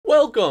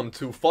Welcome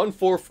to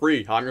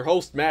Fun4Free. I'm your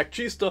host, Mac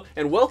Chista,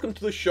 and welcome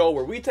to the show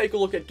where we take a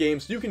look at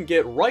games you can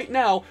get right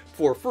now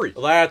for free.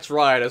 That's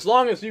right, as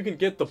long as you can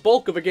get the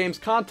bulk of a game's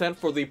content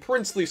for the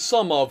princely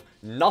sum of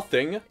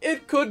nothing,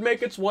 it could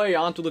make its way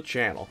onto the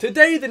channel.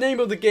 Today, the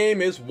name of the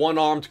game is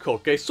One-Armed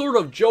Cook, a sort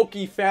of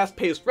jokey,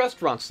 fast-paced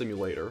restaurant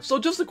simulator. So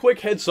just a quick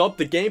heads up,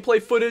 the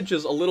gameplay footage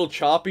is a little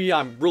choppy.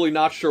 I'm really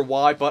not sure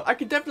why, but I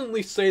can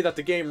definitely say that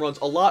the game runs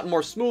a lot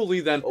more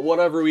smoothly than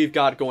whatever we've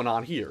got going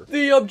on here.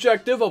 The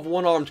objective of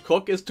One-Armed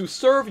Cook is to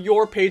serve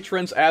your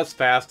patrons as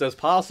fast as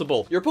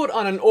possible. You're put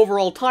on an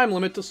overall time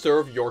limit to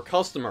serve your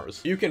customers.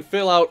 You can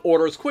fill out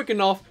orders quick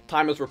enough,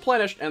 time is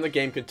replenished, and the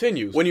game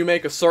continues. When you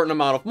make a certain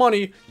amount of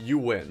money, you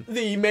win.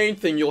 The main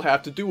thing you'll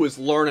have to do is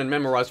learn and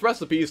memorize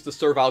recipes to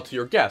serve out to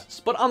your guests,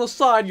 but on the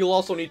side you'll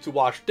also need to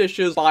wash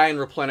dishes, buy and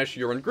replenish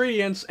your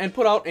ingredients, and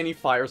put out any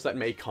fires that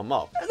may come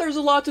up. And there's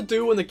a lot to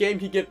do, and the game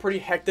can get pretty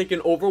hectic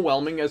and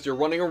overwhelming as you're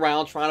running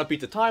around trying to beat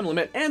the time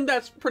limit, and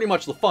that's pretty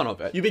much the fun of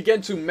it. You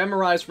begin to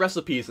memorize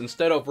recipes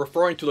instead of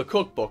referring to the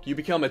cookbook. You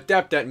become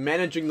adept at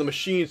managing the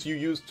machines you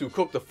use to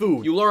cook the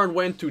food. You learn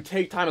when to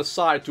take time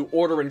aside to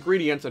order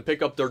ingredients and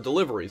pick up their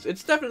deliveries.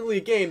 It's definitely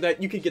a game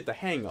that you can get the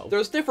hang of.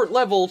 There's different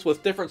levels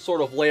with different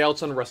sort of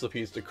layouts and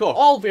recipes to cook,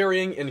 all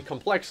varying in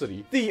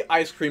complexity. The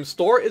ice cream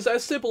store is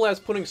as simple as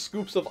putting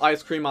scoops of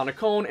ice cream on a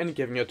cone and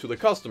giving it to the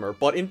customer,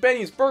 but in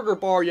Benny's Burger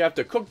Bar you have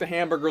to cook the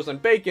hamburgers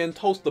and bacon,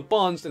 toast the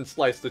buns, and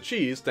slice the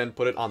cheese, then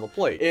put it on the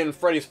plate. In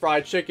Freddy's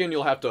Fried Chicken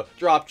you'll have to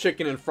drop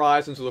chicken and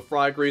fries into the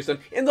fry grease, and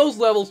in those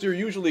levels you're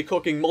usually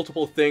cooking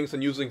multiple things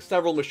and using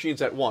several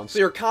machines at once, so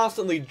you're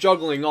constantly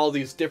juggling all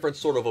these different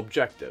sort of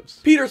objectives.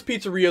 Peter's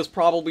Pizzeria is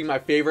probably my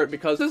favorite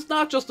because it's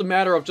not just a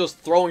matter of just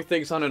throwing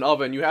things on an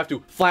oven. You have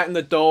to flatten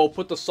the dough,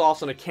 put the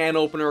sauce in a can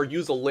opener,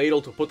 use a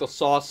ladle to put the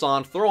sauce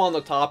on, throw on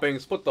the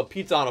toppings, put the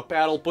pizza on a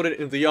paddle, put it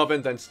in the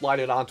oven, then slide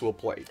it onto a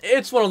plate.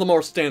 It's one of the more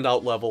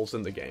standout levels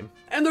in the game.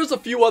 And there's a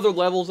few other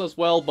levels as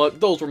well, but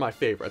those were my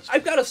favorites.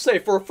 I've gotta say,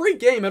 for a free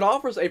game, it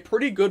offers a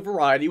pretty good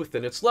variety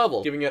within its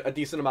level, giving it a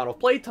decent amount of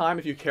playtime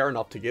if you care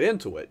enough to get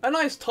into it. A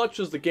nice touch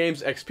is the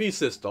game's XP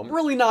system.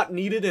 Really not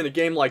needed in a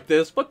game like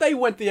this, but they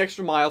went the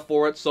extra mile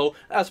for it, so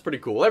that's pretty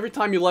cool. Every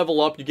time you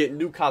level up, you get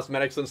new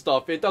cosmetics and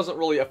stuff. It doesn't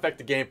really affect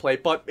the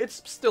gameplay, but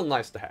it's still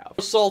nice to have.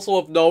 Also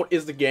of note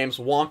is the game's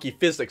wonky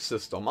physics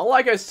system.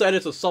 Like I said,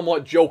 it's a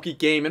somewhat jokey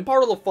game, and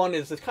part of the fun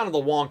is it's kind of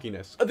the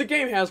wonkiness. The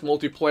game has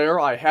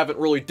multiplayer. I haven't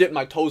really dipped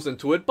my toes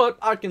into it, but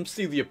I can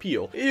see the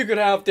appeal. You can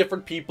have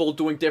different people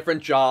doing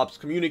different jobs,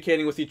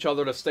 communicating with each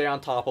other to stay on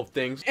top of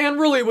things, and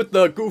really with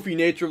the goofy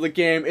nature of the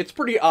game, it's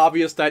pretty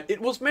obvious that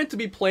it was meant to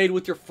be played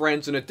with your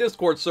friends in a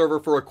Discord server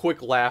for a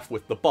quick laugh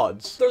with the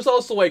buds. There's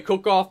also a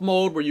cook-off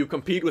mode where you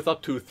compete with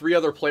up to 3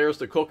 other players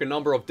to cook a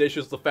number of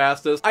dishes the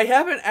fastest. I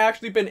haven't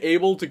actually been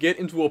able to get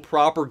into a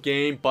proper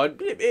game, but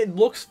it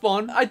looks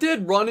fun. I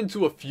did run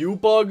into a few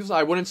bugs.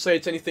 I wouldn't say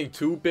it's anything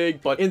too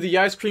big, but in the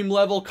ice cream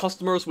level,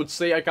 customers would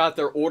say I got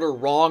their order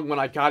wrong when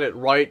I got it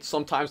right.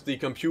 Sometimes the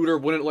computer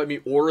wouldn't let me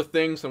order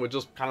things and would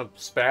just kind of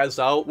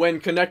spaz out. When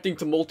connecting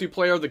to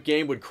multiplayer, the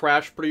game would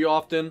crash pretty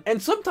often,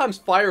 and sometimes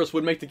fires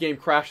would make the game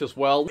crash as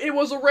well. It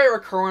was a rare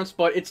occurrence,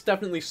 but it's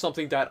definitely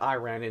something that I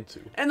ran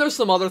into. And there's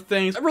some other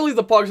things. Really,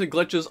 the bugs and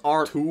glitches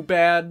aren't too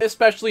bad,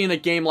 especially in a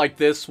game like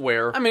this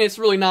where, I mean, it's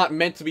really not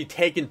meant to be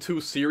taken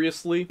too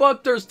seriously,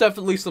 but there's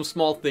definitely some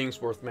small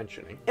things worth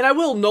mentioning. And I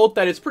will note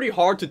that it's pretty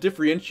hard to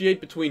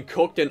differentiate between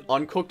cooked and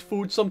uncooked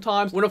food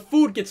sometimes. When a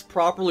food gets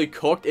properly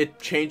cooked, it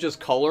changes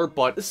color,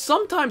 but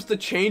sometimes the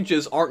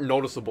changes aren't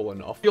noticeable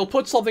enough. You'll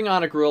put something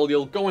on a grill,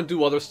 you'll go and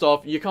do other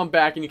stuff, you come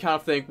back and you kind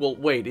of think, well,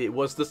 wait,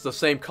 was this the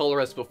same color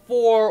as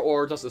before,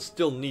 or does it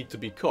still need to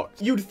be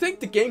cooked? You'd think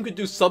the game could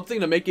do something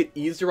to make it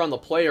easier on the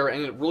player,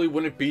 and it really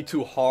wouldn't be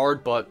too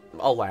hard, but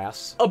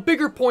alas. A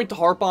bigger point to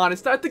harp on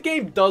is that the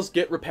game does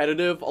get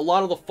repetitive. A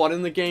lot of the fun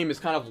in the game is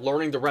kind of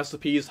learning the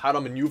recipes, how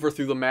to maneuver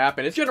through the map,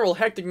 and its general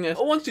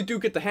hecticness. Once you do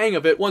get the hang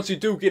of it, once you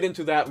do get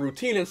into that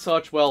routine and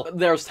such, well,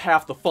 there's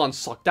half the fun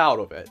sucked out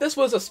of it. This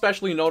was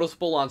especially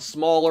noticeable on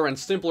smaller and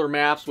simpler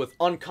maps with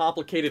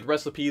uncomplicated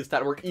recipes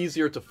that were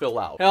easier to fill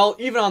out. Hell,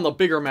 even on the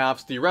bigger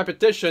maps, the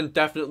repetition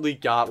definitely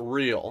got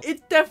real.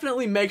 It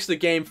definitely makes the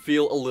game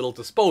feel a little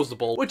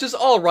disposable, which is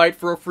alright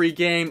for a free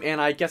game, and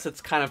I guess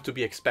it's kind of to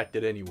be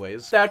expected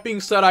anyways. That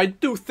being said, I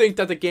do think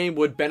that the game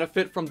would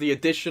benefit from the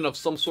addition of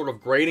some sort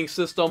of grading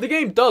system. The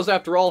game does,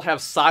 after all,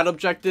 have side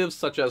objectives,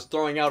 such as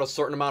throwing out a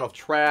certain amount of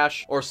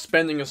trash or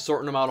spending a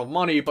certain amount of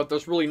money, but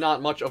there's really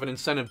not much of an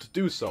incentive to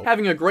do so.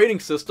 Having a grading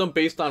system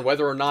based on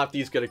whether or not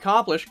these get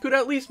accomplished could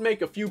at least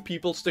make a few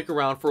people stick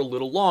around for a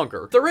little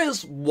longer. There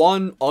is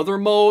one other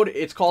mode.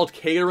 It's called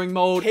catering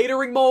mode.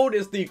 Catering mode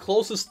is the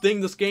closest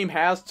thing this game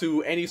has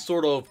to any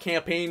sort of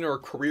campaign or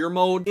career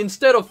mode.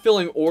 Instead of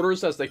filling orders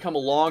chapters as they come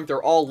along.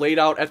 They're all laid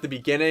out at the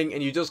beginning,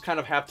 and you just kind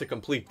of have to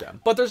complete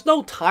them. But there's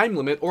no time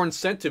limit or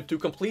incentive to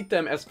complete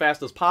them as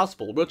fast as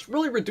possible, which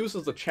really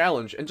reduces the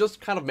challenge and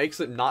just kind of makes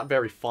it not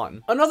very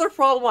fun. Another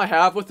problem I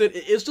have with it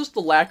is just the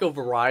lack of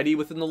variety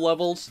within the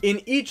levels.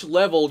 In each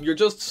level, you're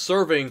just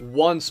serving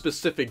one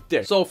specific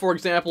dish. So for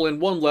example, in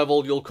one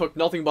level, you'll cook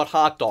nothing but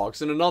hot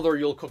dogs. In another,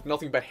 you'll cook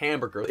nothing but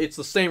hamburgers. It's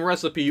the same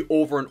recipe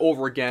over and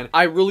over again.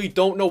 I really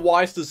don't know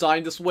why it's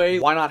designed this way.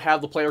 Why not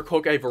have the player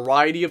cook a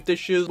variety of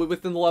dishes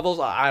within the levels?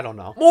 I don't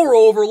know.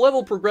 Moreover,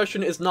 level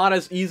progression is not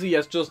as easy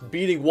as just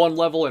beating one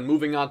level and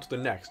moving on to the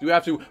next. You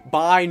have to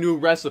buy new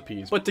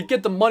recipes, but to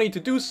get the money to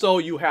do so,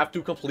 you have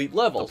to complete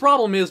levels. The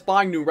problem is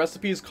buying new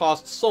recipes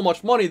costs so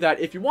much money that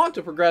if you want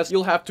to progress,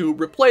 you'll have to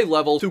replay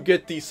levels to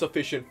get the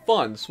sufficient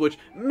funds, which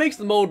makes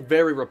the mode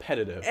very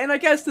repetitive. And I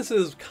guess this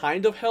is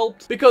kind of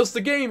helped because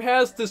the game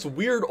has this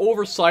weird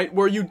oversight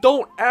where you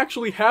don't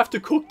actually have to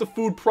cook the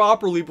food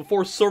properly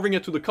before serving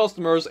it to the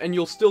customers, and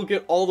you'll still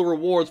get all the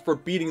rewards for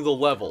beating the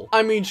level.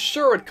 I mean,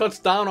 sure, it cuts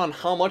down on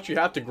how much you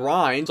have to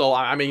grind, so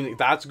I mean,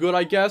 that's good,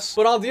 I guess.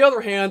 But on the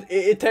other hand,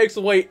 it takes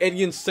away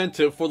any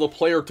incentive for the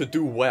player to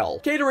do well.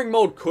 Catering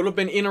mode could have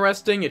been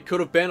interesting. It could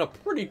have been a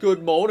pretty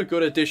good mode, a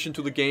good addition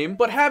to the game,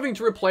 but having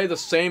to replay the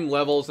same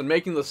levels and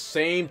making the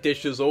same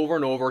dishes over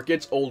and over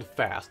gets old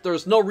fast.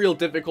 There's no real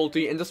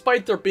difficulty, and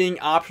despite there being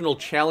optional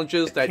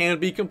challenges that can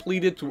be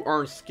completed to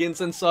earn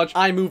skins and such,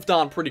 I moved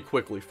on pretty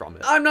quickly from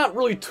it. I'm not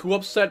really too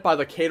upset by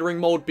the catering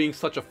mode being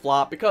such a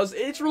flop because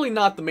it's really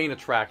not the main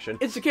attraction.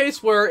 It's a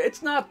case where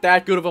it's not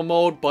that good of a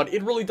mode, but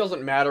it really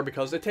doesn't matter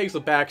because it takes a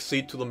back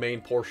seat to the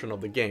main portion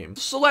of the game.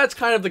 So that's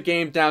kind of the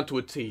game down to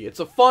a T. It's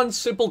a fun,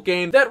 simple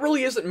game that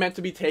really isn't meant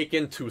to be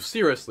taken too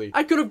seriously.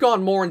 I could have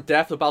gone more in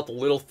depth about the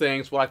little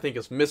things, what I think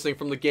is missing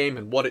from the game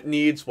and what it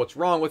needs, what's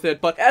wrong with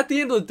it, but at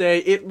the end of the day,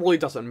 it really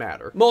doesn't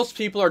matter. Most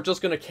people are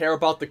just going to care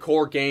about the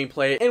core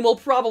gameplay and will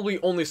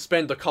probably only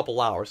spend a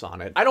couple hours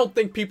on it. I don't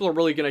think people are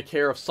really going to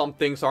care if some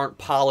things aren't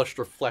polished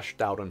or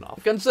fleshed out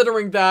enough.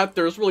 Considering that,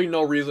 there's really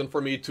no reason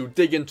for me to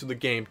dig into the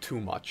game too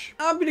much.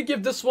 I'm going to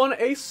give this one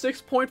a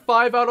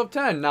 6.5 out of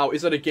 10. Now,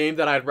 is it a game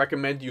that I'd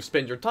recommend you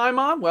spend your time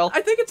on? Well,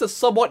 I think it's a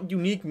somewhat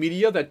unique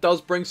media that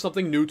does bring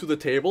something new to the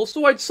table,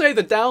 so I'd say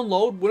the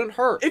download wouldn't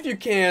hurt. If you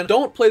can,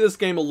 don't play this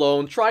game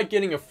alone. Try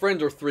getting a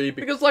friend or three,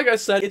 because like I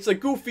said, it's a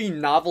goofy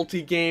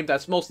novelty game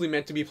that's mostly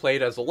meant to be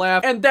played as a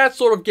laugh, and that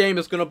sort of game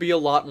is going to be a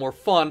lot more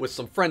fun with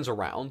some friends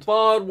around.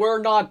 But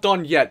we're not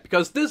done yet,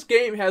 because this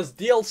game has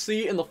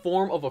DLC in the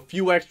form of a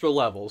few extra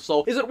levels.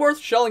 So is it worth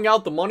shelling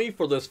out the money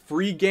for this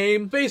free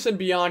game? Space and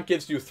Beyond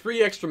gives you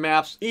 3 extra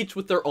maps, each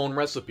with their own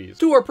recipes.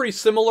 2 are pretty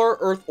similar,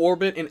 Earth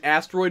Orbit and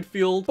Asteroid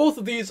Field. Both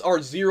of these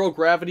are zero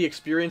gravity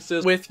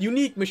experiences with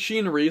unique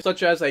machinery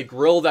such as a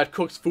grill that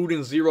cooks food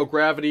in zero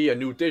gravity, a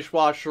new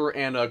dishwasher,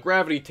 and a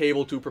gravity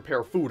table to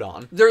prepare food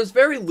on. There's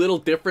very little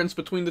difference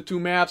between the 2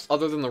 maps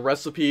other than the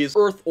recipes.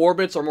 Earth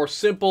Orbits are more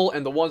simple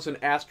and the ones in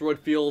Asteroid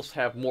Fields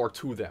have more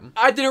to them.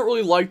 I didn't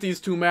really like these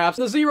 2 maps.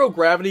 The zero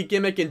gravity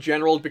gimmick in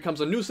general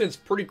becomes a nuisance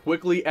pretty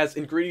quickly as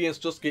ingredients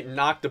just get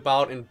knocked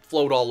about and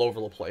float all over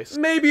the place.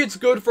 Maybe it's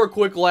good for a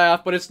quick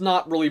laugh, but it's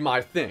not really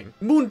my thing.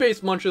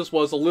 Moon-based munches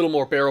was a little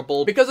more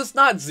bearable because it's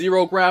not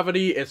zero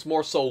gravity, it's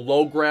more so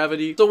low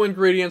gravity, so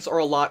ingredients are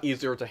a lot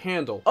easier to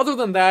handle. Other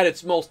than that,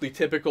 it's mostly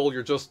typical,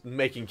 you're just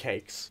making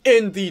cakes.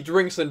 In the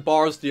Drinks and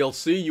Bars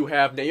DLC, you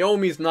have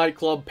Naomi's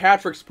Nightclub,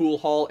 Patrick's Pool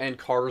Hall, and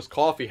Carter's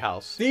Coffee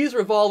House. These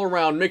revolve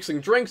around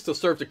mixing drinks to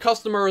serve to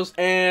customers,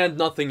 and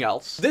nothing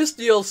else. This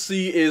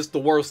DLC is the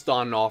worst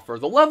on offer.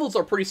 The levels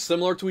are pretty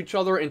similar to each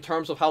other in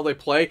terms of how they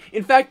play.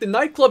 In fact, the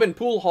Nightclub and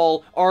Pool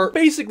Hall are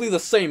basically the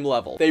same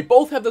level. They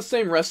both have the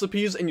same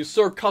recipes, and you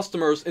serve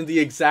customers in the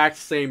exact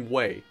same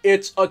way.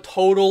 It's a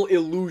total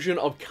illusion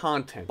of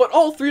content. But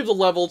all 3 of the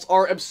levels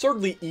are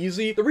absurdly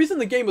easy. The reason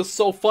the game was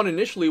so fun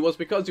initially was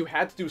because you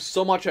had to do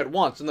so much at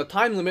once, and the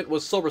time limit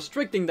was so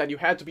restricting that you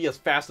had to be as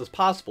fast as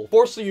possible,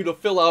 forcing you to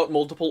fill out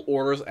multiple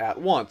orders at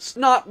once.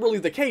 Not really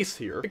the case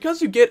here.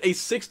 Because you get a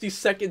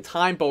 60-second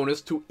time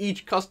bonus to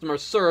each customer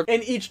served,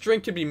 and each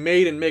drink can be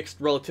made and mixed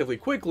relatively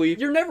quickly,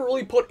 you're never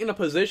really put in a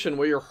position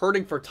where you're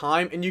hurting for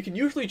time, and you can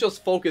usually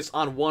just focus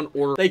on one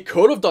order. They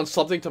could have done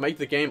something to make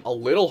the game a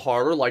little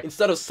harder, like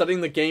instead of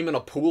setting the game in a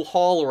pool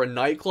hall or a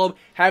nightclub,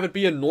 have it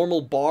be a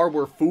normal bar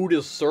where food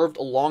is served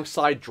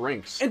alongside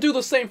drinks. And do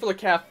the same for the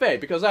cafe,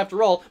 because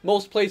after all,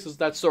 most places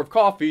that serve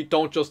coffee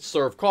don't just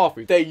serve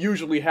coffee. They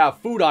usually have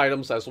food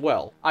items as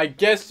well. I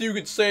guess you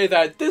could say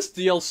that this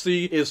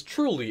DLC is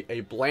truly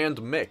a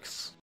bland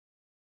mix.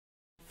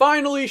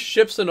 Finally,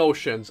 Ships and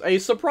Oceans, a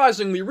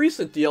surprisingly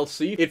recent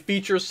DLC. It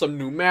features some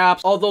new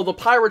maps, although the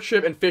pirate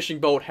ship and fishing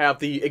boat have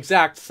the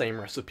exact same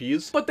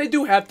recipes, but they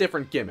do have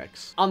different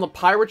gimmicks. On the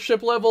pirate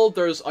ship level,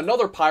 there's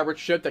another pirate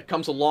ship that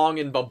comes along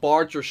and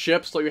bombards your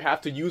ship, so you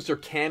have to use your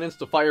cannons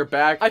to fire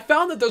back. I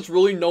found that there's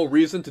really no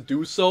reason to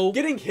do so.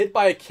 Getting hit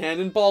by a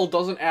cannonball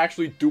doesn't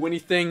actually do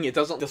anything. It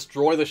doesn't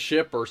destroy the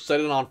ship or set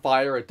it on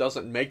fire. It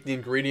doesn't make the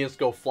ingredients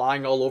go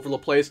flying all over the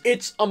place.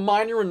 It's a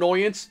minor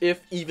annoyance,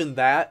 if even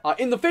that.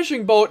 In the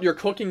fishing boat, boat, you're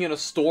cooking in a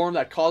storm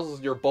that causes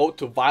your boat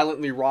to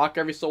violently rock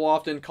every so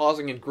often,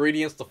 causing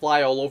ingredients to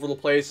fly all over the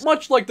place.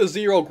 Much like the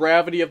zero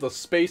gravity of the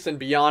Space and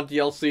Beyond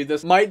DLC,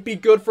 this might be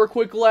good for a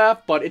quick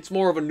laugh, but it's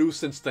more of a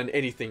nuisance than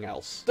anything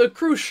else. The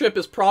cruise ship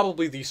is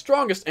probably the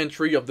strongest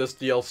entry of this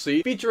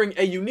DLC, featuring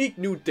a unique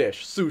new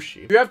dish,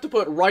 sushi. You have to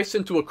put rice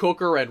into a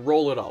cooker and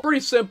roll it up.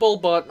 Pretty simple,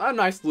 but a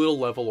nice little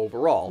level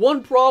overall.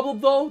 One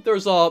problem though,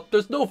 there's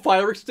no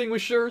fire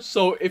extinguisher,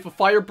 so if a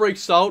fire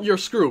breaks out, you're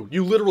screwed.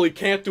 You literally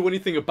can't do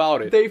anything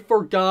about it. They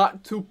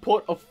forgot to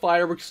put a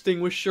fire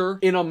extinguisher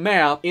in a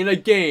map in a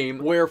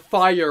game where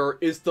fire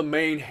is the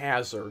main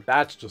hazard.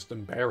 That's just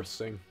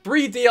embarrassing.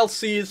 3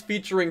 DLCs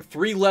featuring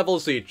 3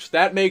 levels each.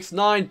 That makes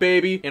 9,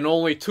 baby, and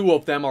only 2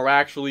 of them are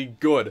actually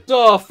good.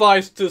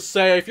 Suffice to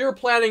say, if you're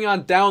planning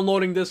on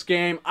downloading this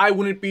game, I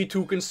wouldn't be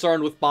too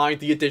concerned with buying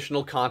the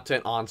additional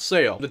content on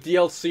sale. The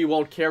DLC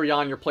won't carry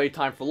on your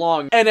playtime for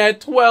long, and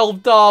at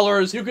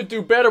 $12, you could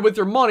do better with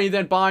your money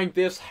than buying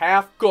this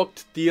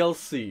half-cooked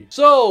DLC.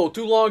 So,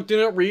 too long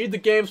didn't read, the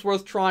game's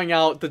worth trying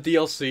out, the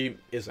DLC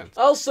isn't.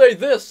 I'll say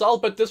this, I'll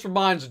bet this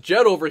reminds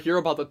Jed over here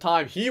about the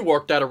time he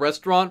worked at a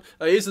restaurant.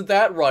 Isn't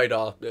that right,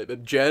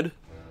 Jed?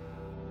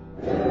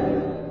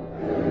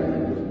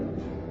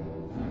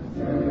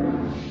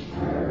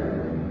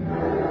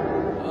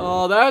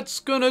 That's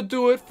gonna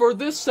do it for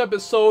this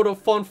episode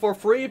of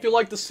Fun4Free. If you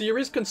like the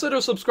series, consider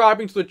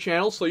subscribing to the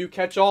channel so you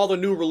catch all the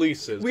new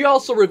releases. We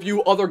also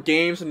review other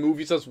games and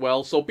movies as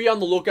well, so be on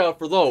the lookout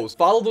for those.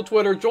 Follow the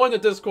Twitter, join the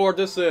Discord.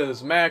 This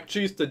is Mac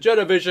Cheese, the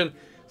Jedivision,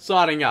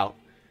 signing out.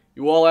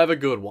 You all have a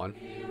good one.